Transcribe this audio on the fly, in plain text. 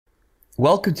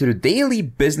Welcome to the Daily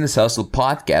Business Hustle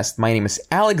podcast. My name is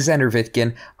Alexander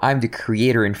Vitkin. I'm the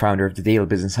creator and founder of the Daily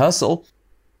Business Hustle.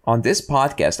 On this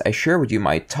podcast, I share with you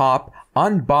my top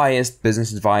unbiased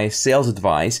business advice, sales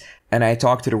advice, and I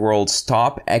talk to the world's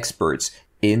top experts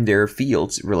in their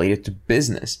fields related to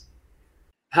business.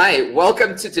 Hi,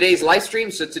 welcome to today's live stream.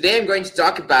 So today I'm going to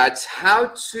talk about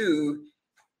how to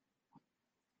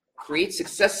create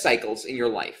success cycles in your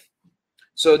life.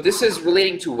 So this is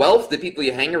relating to wealth, the people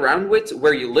you hang around with,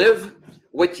 where you live,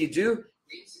 what you do,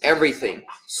 everything.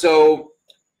 So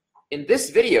in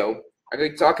this video, I'm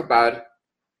going to talk about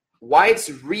why it's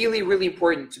really, really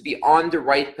important to be on the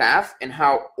right path and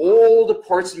how all the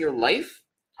parts in your life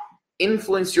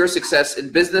influence your success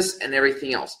in business and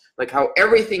everything else. Like how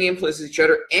everything influences each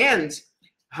other and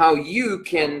how you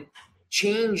can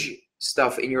change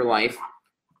stuff in your life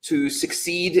to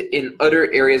succeed in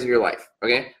other areas of your life.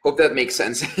 Okay, hope that makes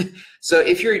sense. So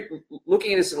if you're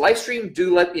looking at this live stream,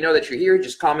 do let me know that you're here.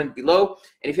 Just comment below.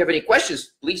 And if you have any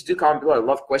questions, please do comment below. I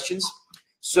love questions.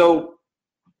 So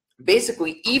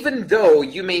basically, even though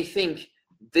you may think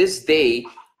this day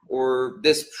or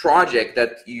this project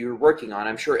that you're working on,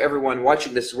 I'm sure everyone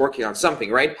watching this is working on something,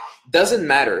 right? Doesn't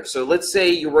matter. So let's say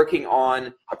you're working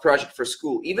on a project for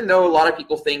school, even though a lot of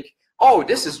people think, oh,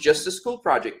 this is just a school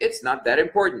project. It's not that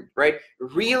important, right?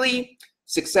 Really,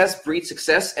 success breeds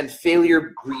success and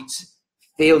failure breeds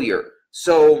failure.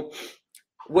 So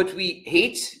what we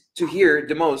hate to hear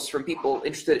the most from people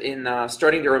interested in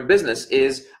starting their own business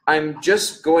is, I'm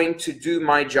just going to do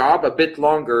my job a bit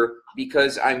longer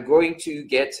because I'm going to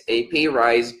get a pay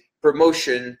rise,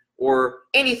 promotion, or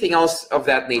anything else of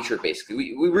that nature, basically.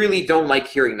 We really don't like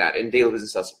hearing that in Daily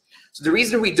Business Hustle. So the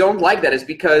reason we don't like that is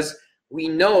because we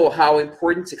know how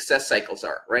important success cycles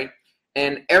are, right?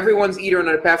 And everyone's either on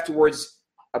a path towards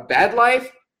a bad life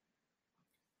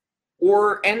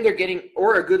or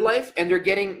a good life, and they're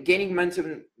gaining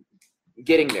momentum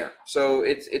getting there. So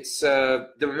it's the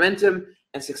momentum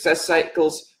and success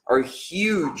cycles are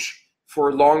huge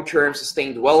for long-term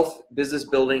sustained wealth, business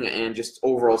building, and just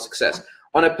overall success.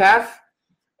 On a path,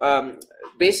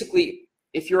 basically,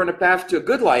 if you're on a path to a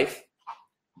good life,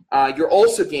 you're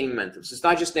also gaining momentum. So it's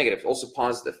not just negative, it's also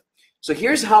positive. So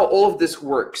here's how all of this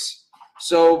works.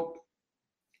 So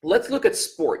let's look at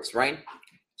sports, right?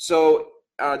 So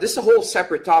this is a whole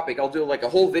separate topic. I'll do like a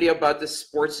whole video about this,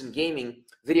 sports and gaming,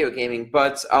 video gaming,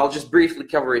 but I'll just briefly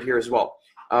cover it here as well.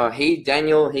 Hey,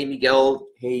 Daniel. Hey, Miguel.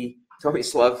 Hey,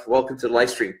 Tomislav. Welcome to the live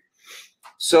stream.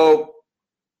 So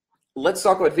let's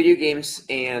talk about video games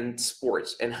and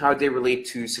sports and how they relate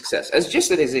to success,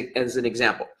 as an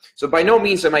example. So by no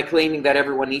means am I claiming that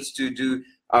everyone needs to do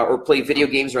or play video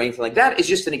games or anything like that. It's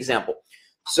just an example.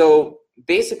 So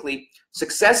basically,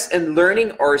 success and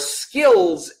learning are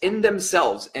skills in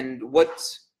themselves. And what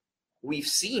we've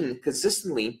seen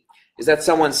consistently is that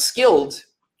someone skilled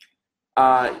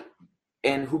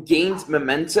and who gained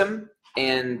momentum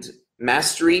and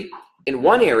mastery in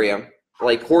one area,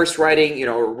 like horse riding,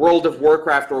 or World of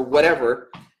Warcraft or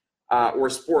whatever,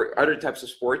 or other types of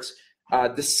sports,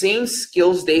 the same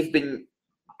skills they've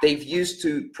used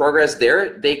to progress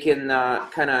there, they can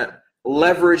kind of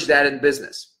leverage that in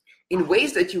business in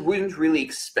ways that you wouldn't really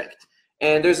expect.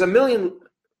 And there's a million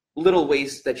little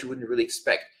ways that you wouldn't really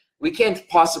expect. We can't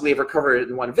possibly ever cover it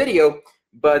in one video,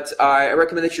 but I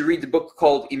recommend that you read the book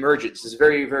called Emergence. It's a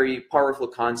very, very powerful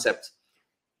concept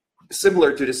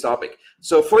similar to this topic.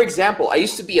 So for example, I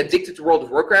used to be addicted to World of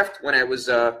Warcraft when I was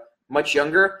much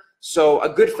younger. So a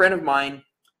good friend of mine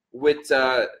with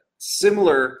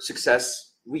similar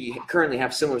success, we currently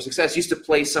have similar success, used to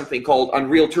play something called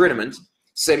Unreal Tournament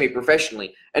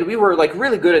semi-professionally. And we were like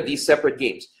really good at these separate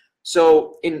games.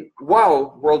 So in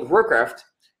WoW, World of Warcraft,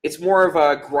 it's more of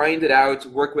a grind it out,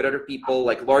 work with other people,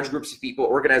 like large groups of people,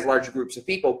 organize large groups of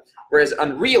people. Whereas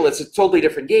Unreal, it's a totally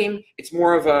different game. It's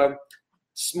more of a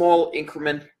small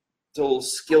incremental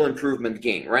skill improvement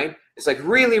game, right? It's like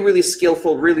really, really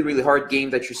skillful, really, really hard game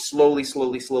that you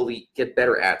slowly get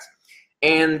better at.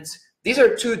 And these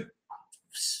are two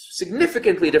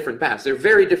significantly different paths. They're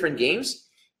very different games,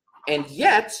 and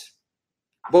yet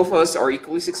both of us are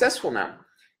equally successful now.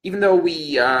 Even though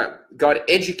we got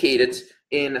educated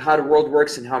in how the world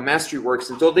works and how mastery works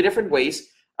in totally different ways,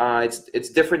 it's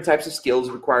different types of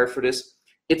skills required for this.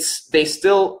 They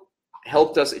still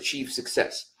helped us achieve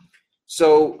success.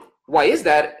 So why is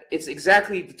that? It's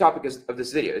exactly the topic of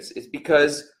this video. It's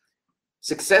because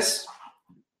success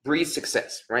breeds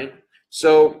success, right?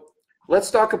 So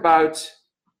let's talk about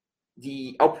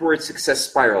the upward success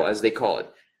spiral, as they call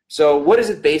it. So what is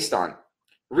it based on?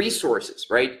 Resources,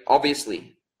 right?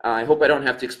 Obviously, I hope I don't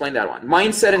have to explain that one.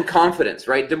 Mindset and confidence,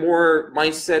 right? The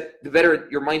better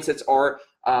your mindsets are,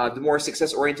 the more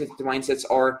success-oriented the mindsets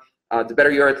are, the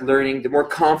better you are at learning, the more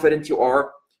confident you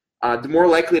are, the more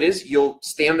likely it is you'll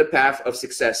stay on the path of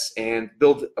success and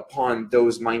build upon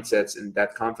those mindsets and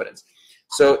that confidence.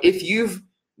 So if you've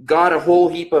got a whole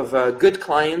heap of good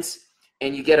clients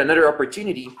and you get another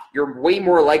opportunity, you're way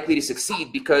more likely to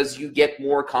succeed because you get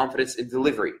more confidence in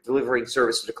delivering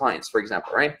service to the clients, for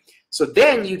example, right? So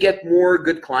then you get more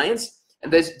good clients,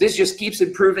 and this just keeps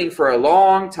improving for a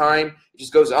long time. It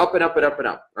just goes up and up and up and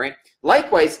up, right?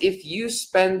 Likewise, if you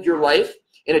spend your life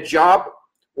in a job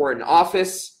or an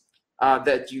office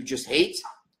that you just hate,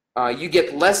 you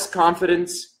get less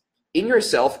confidence in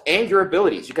yourself and your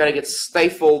abilities. You kind of get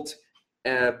stifled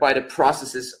by the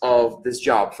processes of this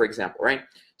job, for example, right?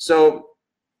 So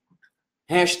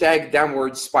hashtag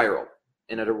downward spiral,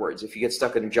 in other words, if you get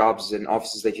stuck in jobs and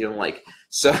offices that you don't like.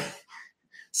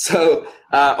 So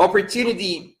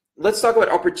opportunity, let's talk about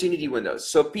opportunity windows.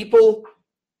 So people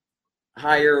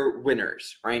hire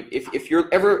winners, right? If you've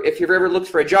ever looked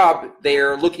for a job,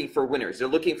 they're looking for winners. They're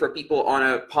looking for people on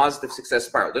a positive success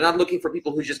spiral. They're not looking for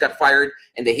people who just got fired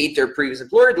and they hate their previous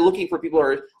employer. They're looking for people who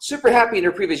are super happy in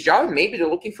their previous job. Maybe they're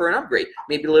looking for an upgrade,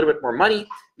 maybe a little bit more money,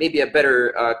 maybe a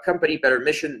better company, better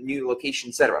mission, new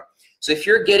location, etc. So if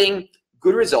you're getting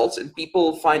good results and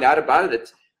people find out about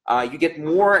it, you get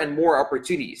more and more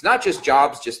opportunities, not just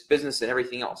jobs, just business and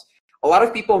everything else. A lot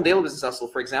of people in Daily Business Hustle,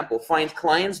 for example, find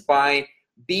clients by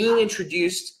being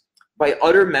introduced by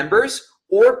other members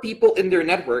or people in their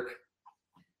network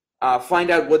find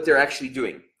out what they're actually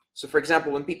doing. So for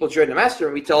example, when people join the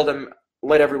mastermind, we tell them,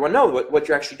 let everyone know what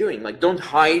you're actually doing. Like, don't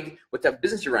hide what type of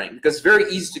business you're running, because it's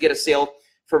very easy to get a sale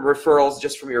from referrals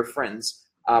just from your friends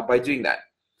by doing that.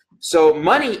 So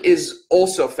money is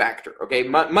also a factor, okay?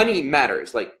 Money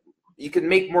matters. Like, you can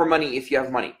make more money if you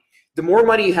have money. The more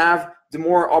money you have, the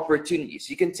more opportunities.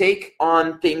 You can take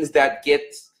on things that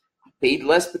get paid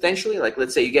less potentially. Like,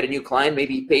 let's say you get a new client,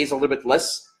 maybe he pays a little bit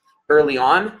less early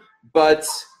on, but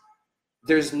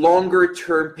there's longer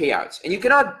term payouts. And you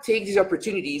cannot take these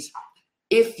opportunities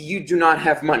if you do not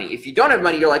have money. If you don't have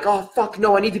money, you're like, oh, fuck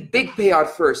no, I need a big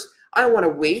payout first. I don't want to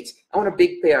wait. I want a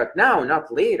big payout now,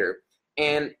 not later.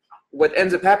 And what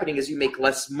ends up happening is you make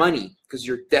less money because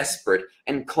you're desperate,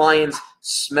 and clients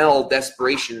smell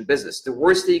desperation in business. The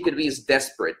worst thing you could be is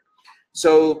desperate.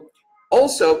 So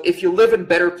also, if you live in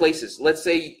better places, let's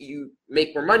say you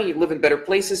make more money, you live in better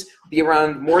places, be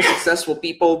around more successful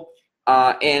people,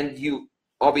 and you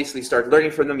obviously start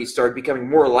learning from them, you start becoming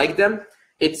more like them,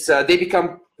 they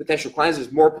become potential clients.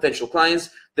 There's more potential clients.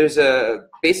 There's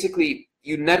basically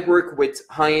you network with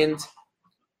high-end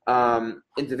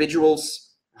individuals,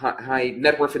 high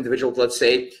net worth individuals, let's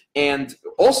say, and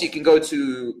also you can go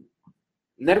to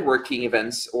networking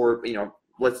events, or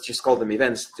let's just call them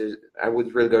events. I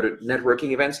wouldn't really go to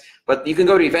networking events, but you can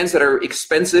go to events that are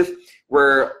expensive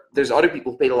where there's other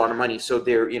people who paid a lot of money, so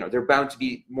they're bound to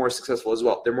be more successful as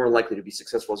well. They're more likely to be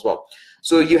successful as well.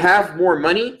 So you have more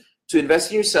money to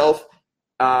invest in yourself,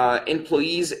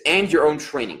 employees, and your own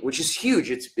training, which is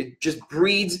huge. It just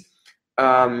breeds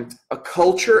a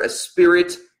culture, a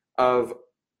spirit of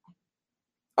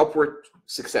upward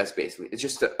success. Basically, it's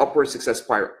just an upward success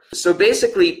spiral. So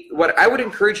basically, what I would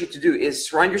encourage you to do is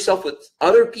surround yourself with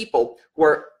other people who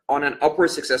are on an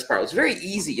upward success spiral. It's very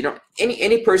easy.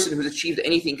 Any person who's achieved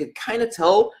anything can kind of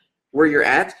tell where you're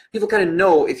at. People kind of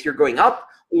know if you're going up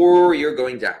or you're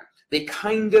going down. They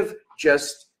kind of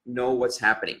just know what's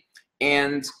happening.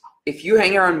 And if you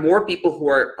hang around more people who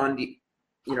are on the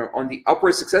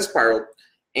upward success spiral,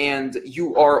 and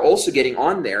you are also getting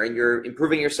on there and you're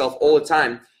improving yourself all the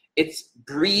time, it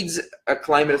breeds a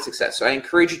climate of success. So I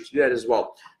encourage you to do that as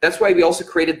well. That's why we also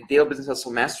created the Daily Business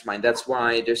Hustle Mastermind. That's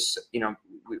why there's,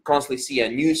 we constantly see a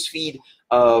news feed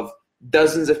of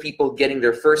dozens of people getting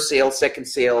their first sale, second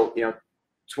sale,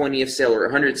 20th sale or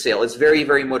 100th sale. It's very,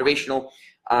 very motivational.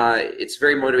 It's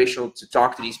very motivational to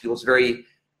talk to these people.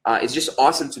 It's just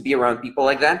awesome to be around people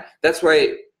like that. That's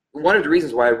why one of the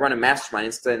reasons why I run a mastermind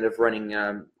instead of running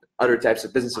other types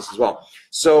of businesses as well.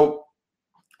 So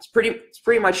it's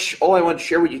pretty much all I want to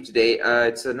share with you today.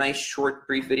 It's a nice, short,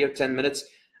 brief video, 10 minutes.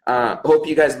 Hope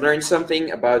you guys learned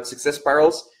something about success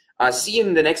spirals. See you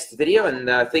in the next video, and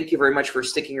thank you very much for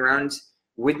sticking around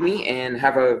with me, and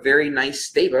have a very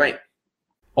nice day. Bye-bye.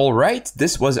 All right,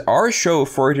 this was our show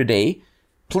for today.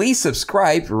 Please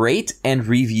subscribe, rate, and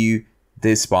review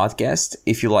this podcast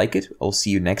if you like it. I'll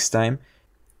see you next time.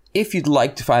 If you'd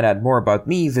like to find out more about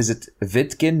me, visit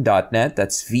vitkin.net.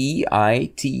 That's VITKIN.net.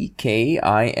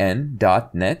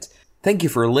 Thank you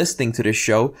for listening to this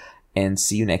show, and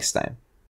see you next time.